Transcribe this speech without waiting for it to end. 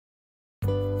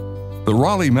The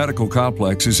Raleigh Medical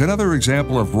Complex is another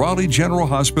example of Raleigh General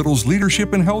Hospital's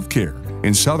leadership in healthcare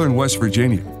in southern West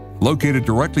Virginia, located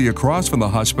directly across from the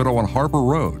hospital on Harper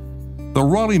Road. The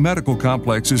Raleigh Medical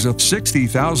Complex is a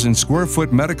 60,000 square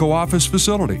foot medical office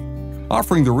facility,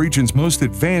 offering the region's most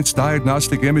advanced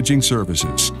diagnostic imaging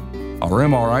services. Our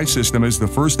MRI system is the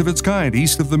first of its kind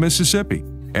east of the Mississippi,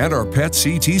 and our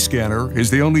PET-CT scanner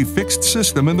is the only fixed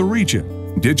system in the region.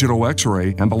 Digital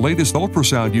X-ray and the latest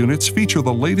ultrasound units feature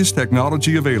the latest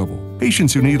technology available.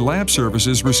 Patients who need lab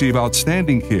services receive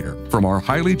outstanding care from our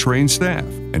highly trained staff,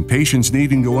 and patients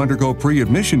needing to undergo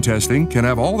pre-admission testing can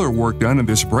have all their work done in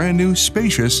this brand new,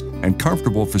 spacious, and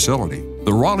comfortable facility.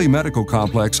 The Raleigh Medical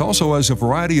Complex also has a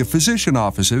variety of physician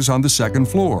offices on the second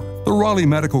floor. The Raleigh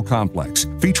Medical Complex,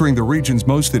 featuring the region's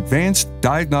most advanced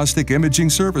diagnostic imaging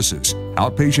services,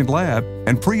 outpatient lab,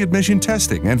 and pre-admission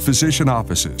testing and physician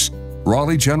offices.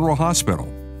 Raleigh General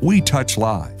Hospital. We touch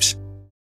lives.